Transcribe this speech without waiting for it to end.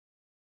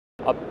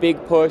A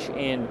big push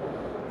in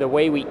the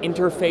way we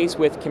interface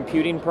with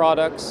computing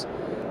products,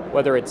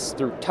 whether it's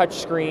through touch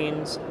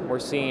screens. We're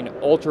seeing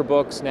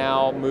Ultrabooks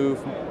now move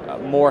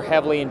more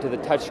heavily into the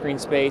touchscreen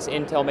space.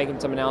 Intel making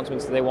some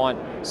announcements that they want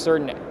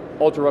certain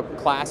Ultrabook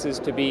classes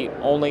to be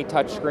only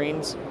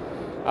touchscreens.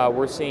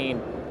 We're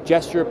seeing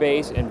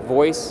gesture-based and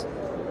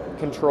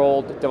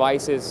voice-controlled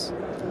devices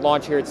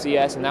launch here at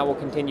CES, and that will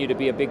continue to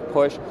be a big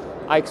push.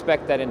 I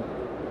expect that in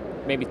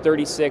maybe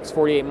 36,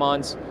 48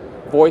 months,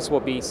 voice will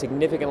be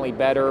significantly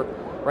better.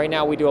 Right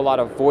now we do a lot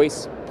of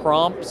voice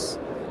prompts.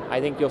 I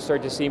think you'll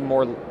start to see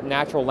more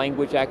natural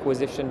language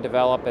acquisition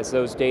develop as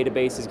those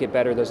databases get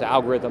better, those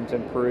algorithms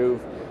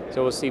improve.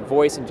 So we'll see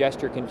voice and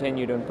gesture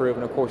continue to improve,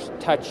 and of course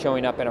touch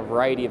showing up in a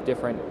variety of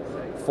different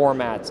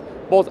formats,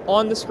 both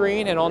on the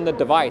screen and on the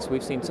device.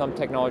 We've seen some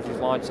technologies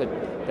launch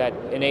that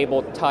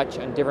enable touch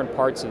on different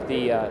parts of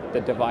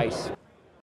the device.